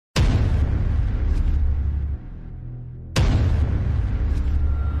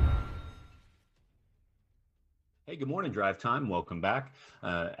Hey, good morning, Drive Time. Welcome back.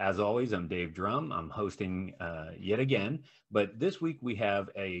 As always, I'm Dave Drum. I'm hosting yet again, but this week we have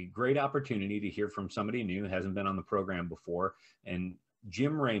a great opportunity to hear from somebody new who hasn't been on the program before. And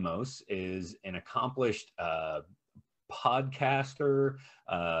Jim Ramos is an accomplished podcaster,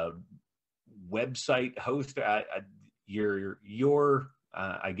 website host. I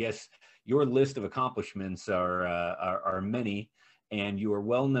guess your list of accomplishments are many, and you are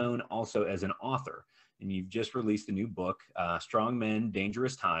well known also as an author. And you've just released a new book, Strong Men,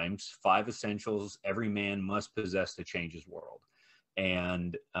 Dangerous Times, 5 Essentials Every Man Must Possess to Change His World.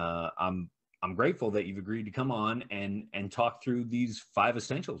 And I'm grateful that you've agreed to come on and talk through these 5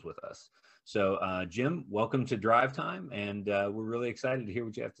 essentials with us. So Jim, welcome to Drive Time, and we're really excited to hear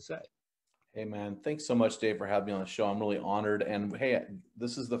what you have to say. Hey man, thanks so much, Dave, for having me on the show. I'm really honored. And hey,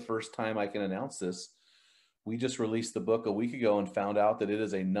 this is the first time I can announce this. We just released the book a week ago and found out that it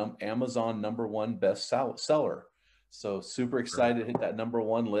is a Amazon #1 bestseller. So super excited to hit that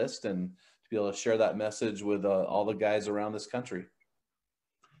 #1 list and to be able to share that message with all the guys around this country.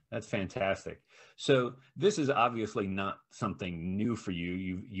 That's fantastic. So this is obviously not something new for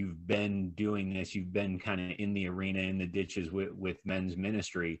you. You've been doing this. You've been kind of in the arena, in the ditches with men's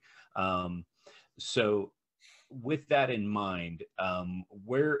ministry. So with that in mind,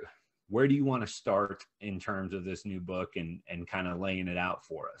 where do you want to start in terms of this new book and kind of laying it out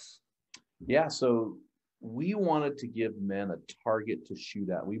for us? Yeah, so we wanted to give men a target to shoot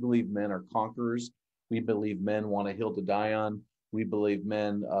at. We believe men are conquerors. We believe men want a hill to die on. We believe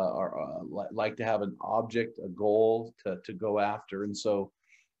men like to have an object, a goal to go after. And so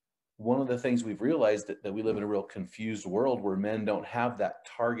one of the things we've realized that we live in a real confused world where men don't have that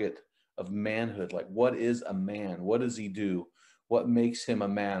target of manhood. Like, what is a man? What does he do? What makes him a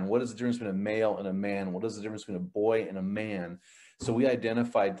man? What is the difference between a male and a man? What is the difference between a boy and a man? So we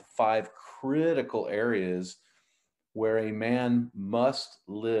identified 5 critical areas where a man must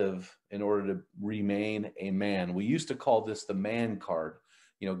live in order to remain a man. We used to call this the man card.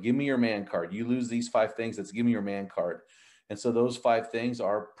 You know, give me your man card. You lose these 5 things, let's give me your man card. And so those 5 things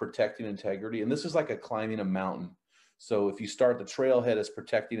are protecting integrity. And this is like a climbing a mountain. So if you start the trailhead as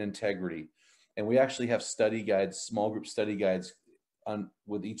protecting integrity, and we actually have study guides, small group study guides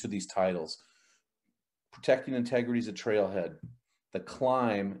with each of these titles. Protecting integrity is a trailhead. The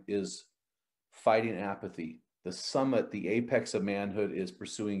climb is fighting apathy. The summit, the apex of manhood, is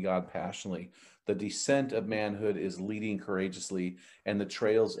pursuing God passionately. The descent of manhood is leading courageously. And the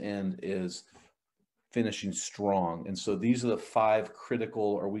trail's end is finishing strong. And so these are the 5 critical,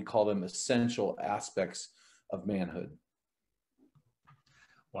 or we call them essential aspects of manhood.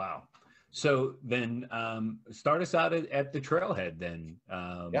 Wow. So then start us out at the trailhead then,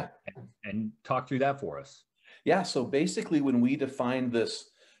 and talk through that for us. Yeah, so basically when we define this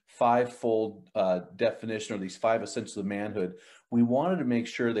 5-fold definition, or these 5 essentials of manhood, we wanted to make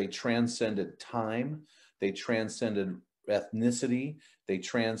sure they transcended time, they transcended ethnicity, they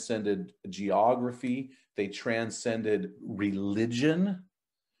transcended geography, they transcended religion.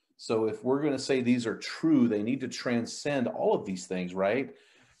 So if we're going to say these are true, they need to transcend all of these things, right?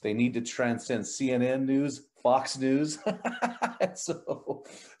 They need to transcend CNN News, Fox News. So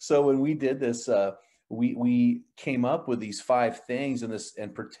when we did this, we came up with these 5 things,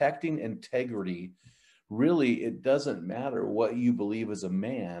 and protecting integrity. Really, it doesn't matter what you believe as a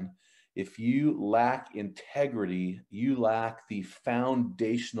man. If you lack integrity, you lack the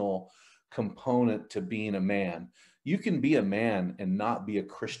foundational component to being a man. You can be a man and not be a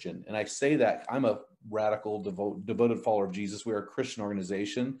Christian. And I say that I'm a radical, devoted follower of Jesus. We're a Christian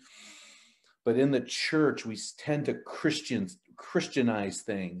organization. But in the church, we tend to Christianize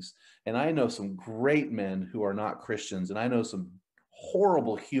things. And I know some great men who are not Christians. And I know some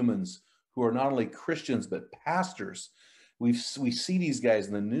horrible humans who are not only Christians, but pastors. We see these guys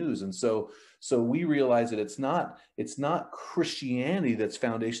in the news. And so we realize that it's not Christianity that's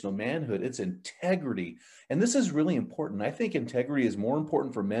foundational manhood, it's integrity. And this is really important. I think integrity is more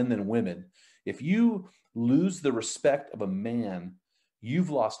important for men than women. If you lose the respect of a man, you've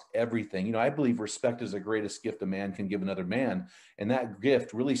lost everything. You know, I believe respect is the greatest gift a man can give another man. And that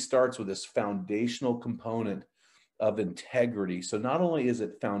gift really starts with this foundational component of integrity. So not only is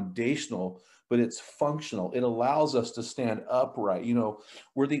it foundational, but it's functional. It allows us to stand upright. You know,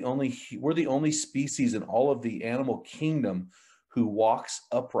 we're the only species in all of the animal kingdom who walks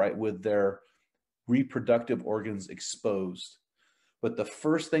upright with their reproductive organs exposed. But the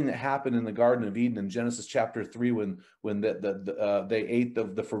first thing that happened in the Garden of Eden in Genesis chapter 3, when they ate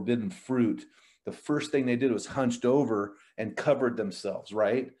the forbidden fruit, the first thing they did was hunched over and covered themselves,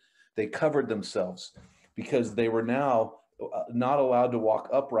 right? They covered themselves because they were now not allowed to walk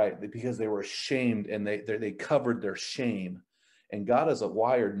upright because they were ashamed, and they covered their shame. And God has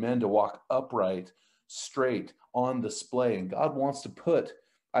wired men to walk upright, straight, on display. And God wants to put,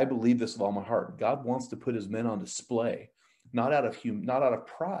 I believe this with all my heart, God wants to put his men on display, not out of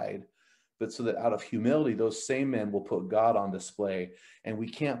pride, but so that out of humility, those same men will put God on display. And we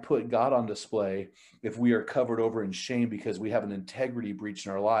can't put God on display if we are covered over in shame because we have an integrity breach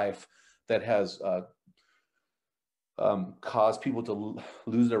in our life that has caused people to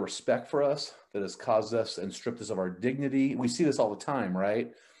lose their respect for us, that has caused us and stripped us of our dignity. We see this all the time,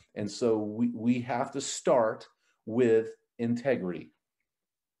 right? And so we have to start with integrity.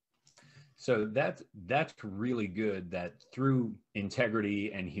 So that's really good, that through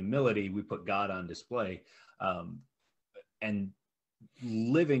integrity and humility, we put God on display. And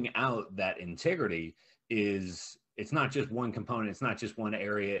living out that integrity it's not just one component. It's not just one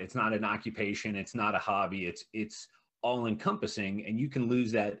area. It's not an occupation. It's not a hobby. It's all encompassing, and you can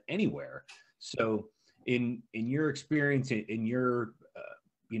lose that anywhere. So in your experience, in your,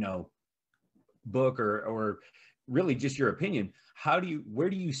 book or really just your opinion, where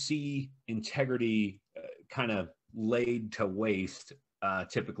do you see integrity kind of laid to waste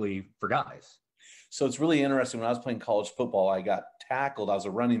typically for guys? So it's really interesting. When I was playing college football, I got tackled. I was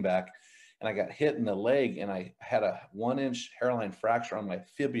a running back, and I got hit in the leg, and I had a 1-inch hairline fracture on my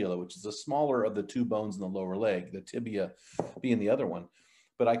fibula, which is the smaller of the two bones in the lower leg, the tibia being the other one.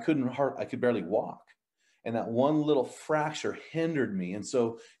 But I could barely walk. And that one little fracture hindered me. And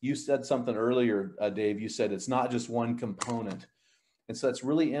so you said something earlier, Dave, you said it's not just one component. And so that's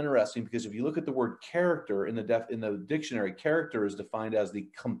really interesting, because if you look at the word character in the dictionary, character is defined as the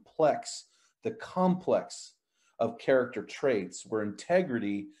complex of character traits, where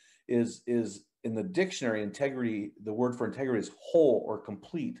integrity is in the dictionary, integrity, the word for integrity is whole or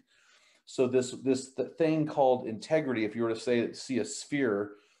complete. So this thing called integrity, if you were to see a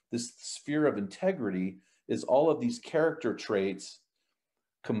sphere, this sphere of integrity is all of these character traits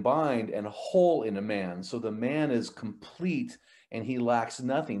combined and whole in a man. So the man is complete and he lacks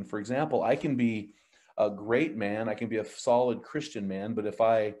nothing. For example, I can be a great man, I can be a solid Christian man, but if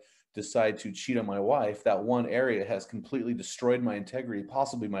I decide to cheat on my wife, that one area has completely destroyed my integrity,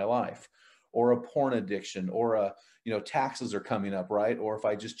 possibly my life. Or a porn addiction, or taxes are coming up, right? Or if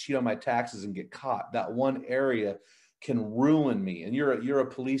I just cheat on my taxes and get caught, that one area can ruin me. And you're a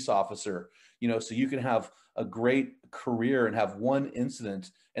police officer, so you can have a great career and have one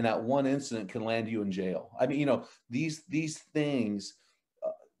incident, and that one incident can land you in jail. I mean, these things,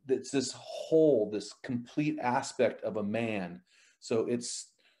 it's this complete aspect of a man. So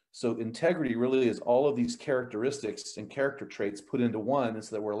integrity really is all of these characteristics and character traits put into one, and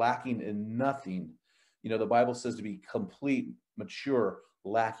so that we're lacking in nothing. The Bible says to be complete, mature,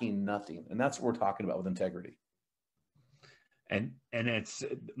 lacking nothing. And that's what we're talking about with integrity. And it's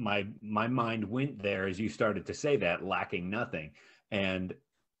my mind went there as you started to say that, lacking nothing. And,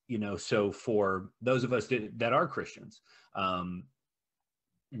 so for those of us that are Christians,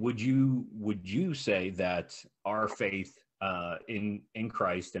 would you say that our faith in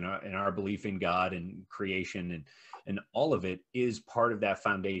Christ and our belief in God and creation and all of it is part of that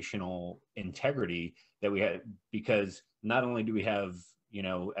foundational integrity that we have? Because not only do we have,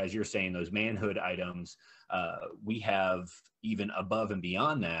 as you're saying, those manhood items, we have even above and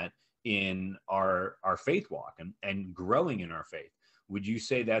beyond that in our faith walk and growing in our faith. Would you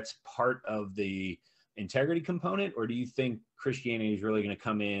say that's part of the integrity component, or do you think Christianity is really going to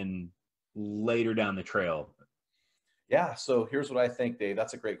come in later down the trail? Yeah, so here's what I think, Dave.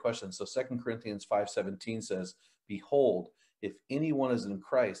 That's a great question. So 2 Corinthians 5:17 says, "Behold, if anyone is in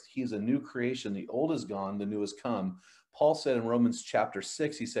Christ, he is a new creation. The old is gone, the new has come." Paul said in Romans chapter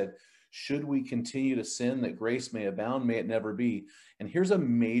 6, he said, "Should we continue to sin that grace may abound? May it never be." And here's a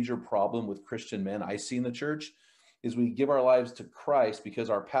major problem with Christian men I see in the church is we give our lives to Christ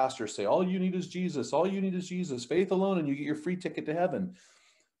because our pastors say, all you need is Jesus. All you need is Jesus. Faith alone, and you get your free ticket to heaven.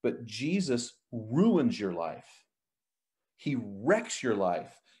 But Jesus ruins your life. He wrecks your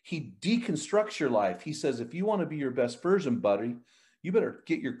life. He deconstructs your life. He says, if you want to be your best version, buddy, you better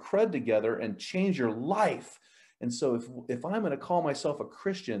get your crud together and change your life. And so if I'm going to call myself a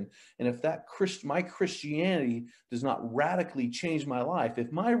Christian, and if my Christianity does not radically change my life,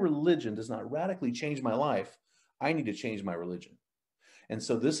 if my religion does not radically change my life, I need to change my religion. And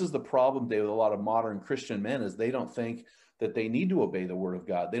so this is the problem, Dave, with a lot of modern Christian men, is they don't think that they need to obey the word of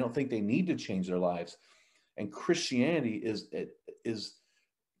God. They don't think they need to change their lives. And Christianity is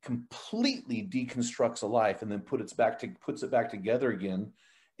completely deconstructs a life and then puts it back together again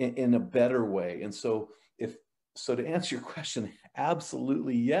in a better way. And so to answer your question,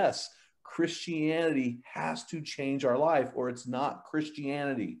 absolutely yes. Christianity has to change our life, or it's not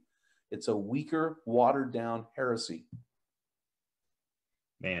Christianity. It's a weaker, watered down heresy.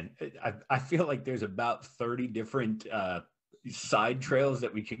 Man, I feel like there's about 30 different side trails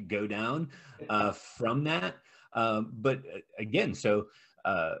that we could go down from that. But again, so,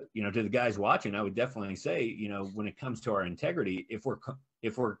 to the guys watching, I would definitely say, when it comes to our integrity, if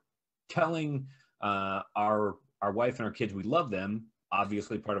we're telling our wife and our kids we love them,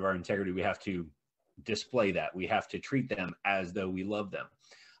 obviously part of our integrity, we have to display that. We have to treat them as though we love them.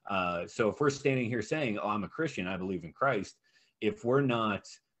 So if we're standing here saying, oh, I'm a Christian, I believe in Christ, if we're not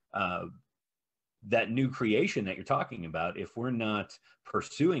that new creation that you're talking about, if we're not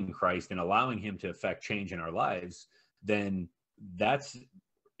pursuing Christ and allowing him to affect change in our lives, then that's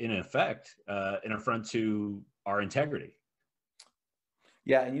in effect an affront to our integrity.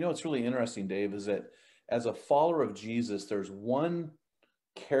 Yeah. And what's really interesting, Dave, is that as a follower of Jesus, there's one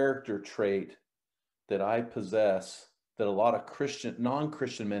character trait that I possess that a lot of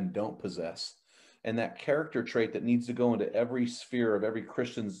non-Christian men don't possess. And that character trait that needs to go into every sphere of every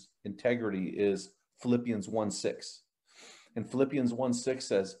Christian's integrity is Philippians 1:6. And Philippians 1:6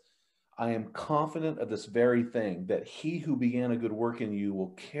 says, I am confident of this very thing, that he who began a good work in you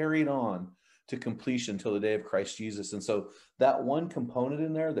will carry it on to completion till the day of Christ Jesus. And so that one component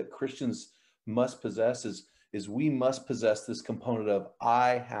in there that Christians must possess is we must possess this component of,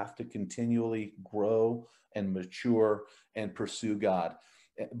 I have to continually grow and mature and pursue God.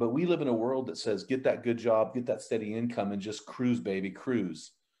 But we live in a world that says, get that good job, get that steady income, and just cruise, baby,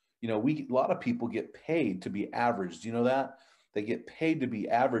 cruise. A lot of people get paid to be average. Do you know that? They get paid to be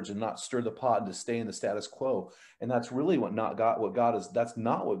average and not stir the pot and to stay in the status quo. And that's really that's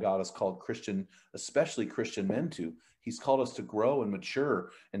not what God has called Christian, especially Christian men to. He's called us to grow and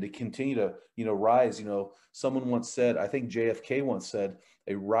mature and to continue to, rise. Someone once said, I think JFK once said,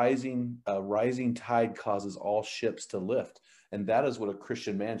 a rising tide causes all ships to lift. And that is what a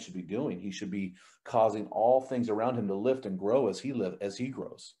Christian man should be doing. He should be causing all things around him to lift and grow as he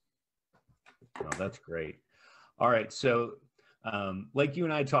grows. Oh, that's great. All right. So like you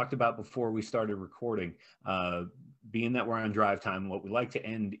and I talked about before we started recording, being that we're on drive time, what we like to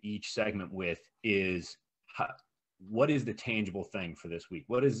end each segment with is what is the tangible thing for this week?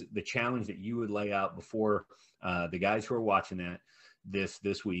 What is the challenge that you would lay out before the guys who are watching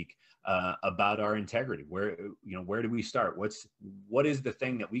this week about our integrity? Where do we start? What is the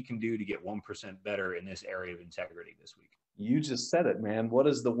thing that we can do to get 1% better in this area of integrity this week? You just said it, man. What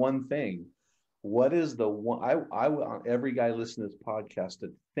is the one thing? What is the one? I want every guy listening to this podcast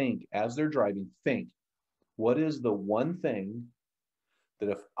to think as they're driving, what is the one thing that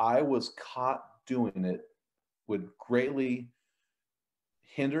if I was caught doing it would greatly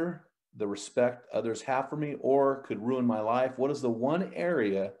hinder the respect others have for me or could ruin my life? What is the one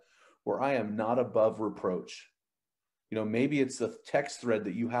area where I am not above reproach? Maybe it's the text thread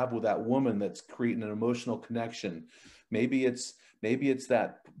that you have with that woman that's creating an emotional connection. Maybe it's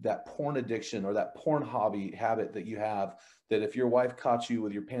that porn addiction or that porn habit that you have, that if your wife caught you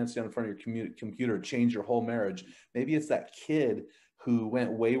with your pants down in front of your computer, change your whole marriage. Maybe it's that kid who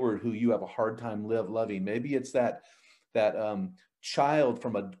went wayward, who you have a hard time loving. Maybe it's that child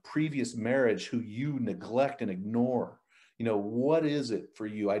from a previous marriage who you neglect and ignore. What is it for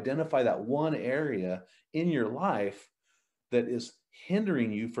you? Identify that one area in your life that is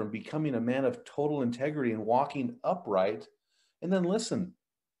hindering you from becoming a man of total integrity and walking upright. And then listen,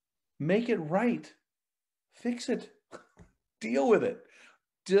 make it right, fix it, deal with it.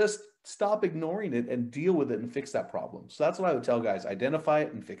 Just stop ignoring it and deal with it and fix that problem. So that's what I would tell guys, identify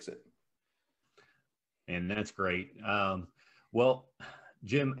it and fix it. And that's great. Well,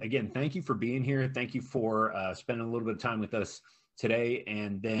 Jim, again, thank you for being here. Thank you for spending a little bit of time with us today.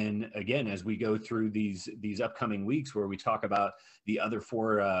 And then again, as we go through these upcoming weeks where we talk about the other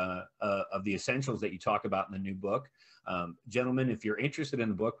four of the essentials that you talk about in the new book, gentlemen, if you're interested in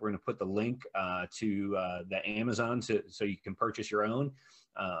the book, we're going to put the link to the Amazon so you can purchase your own.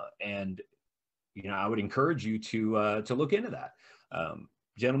 And I would encourage you to look into that.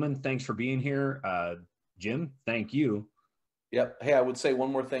 Gentlemen, thanks for being here. Jim, thank you. Yep. Hey, I would say one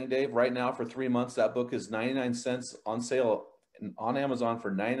more thing, Dave. Right now for 3 months, that book is 99 cents on sale on Amazon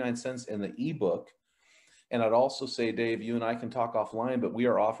for 99 cents in the ebook. And I'd also say, Dave, you and I can talk offline, but we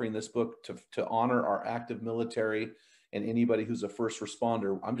are offering this book to honor our active military and anybody who's a first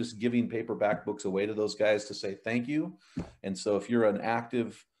responder. I'm just giving paperback books away to those guys to say thank you. And so if you're an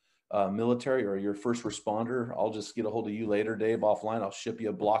active military or you're a first responder, I'll just get a hold of you later, Dave, offline. I'll ship you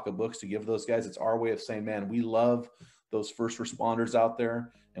a block of books to give those guys. It's our way of saying, man, we love those first responders out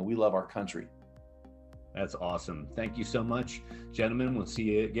there and we love our country. That's awesome. Thank you so much, gentlemen. We'll see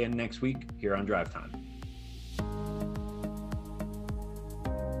you again next week here on Drive Time.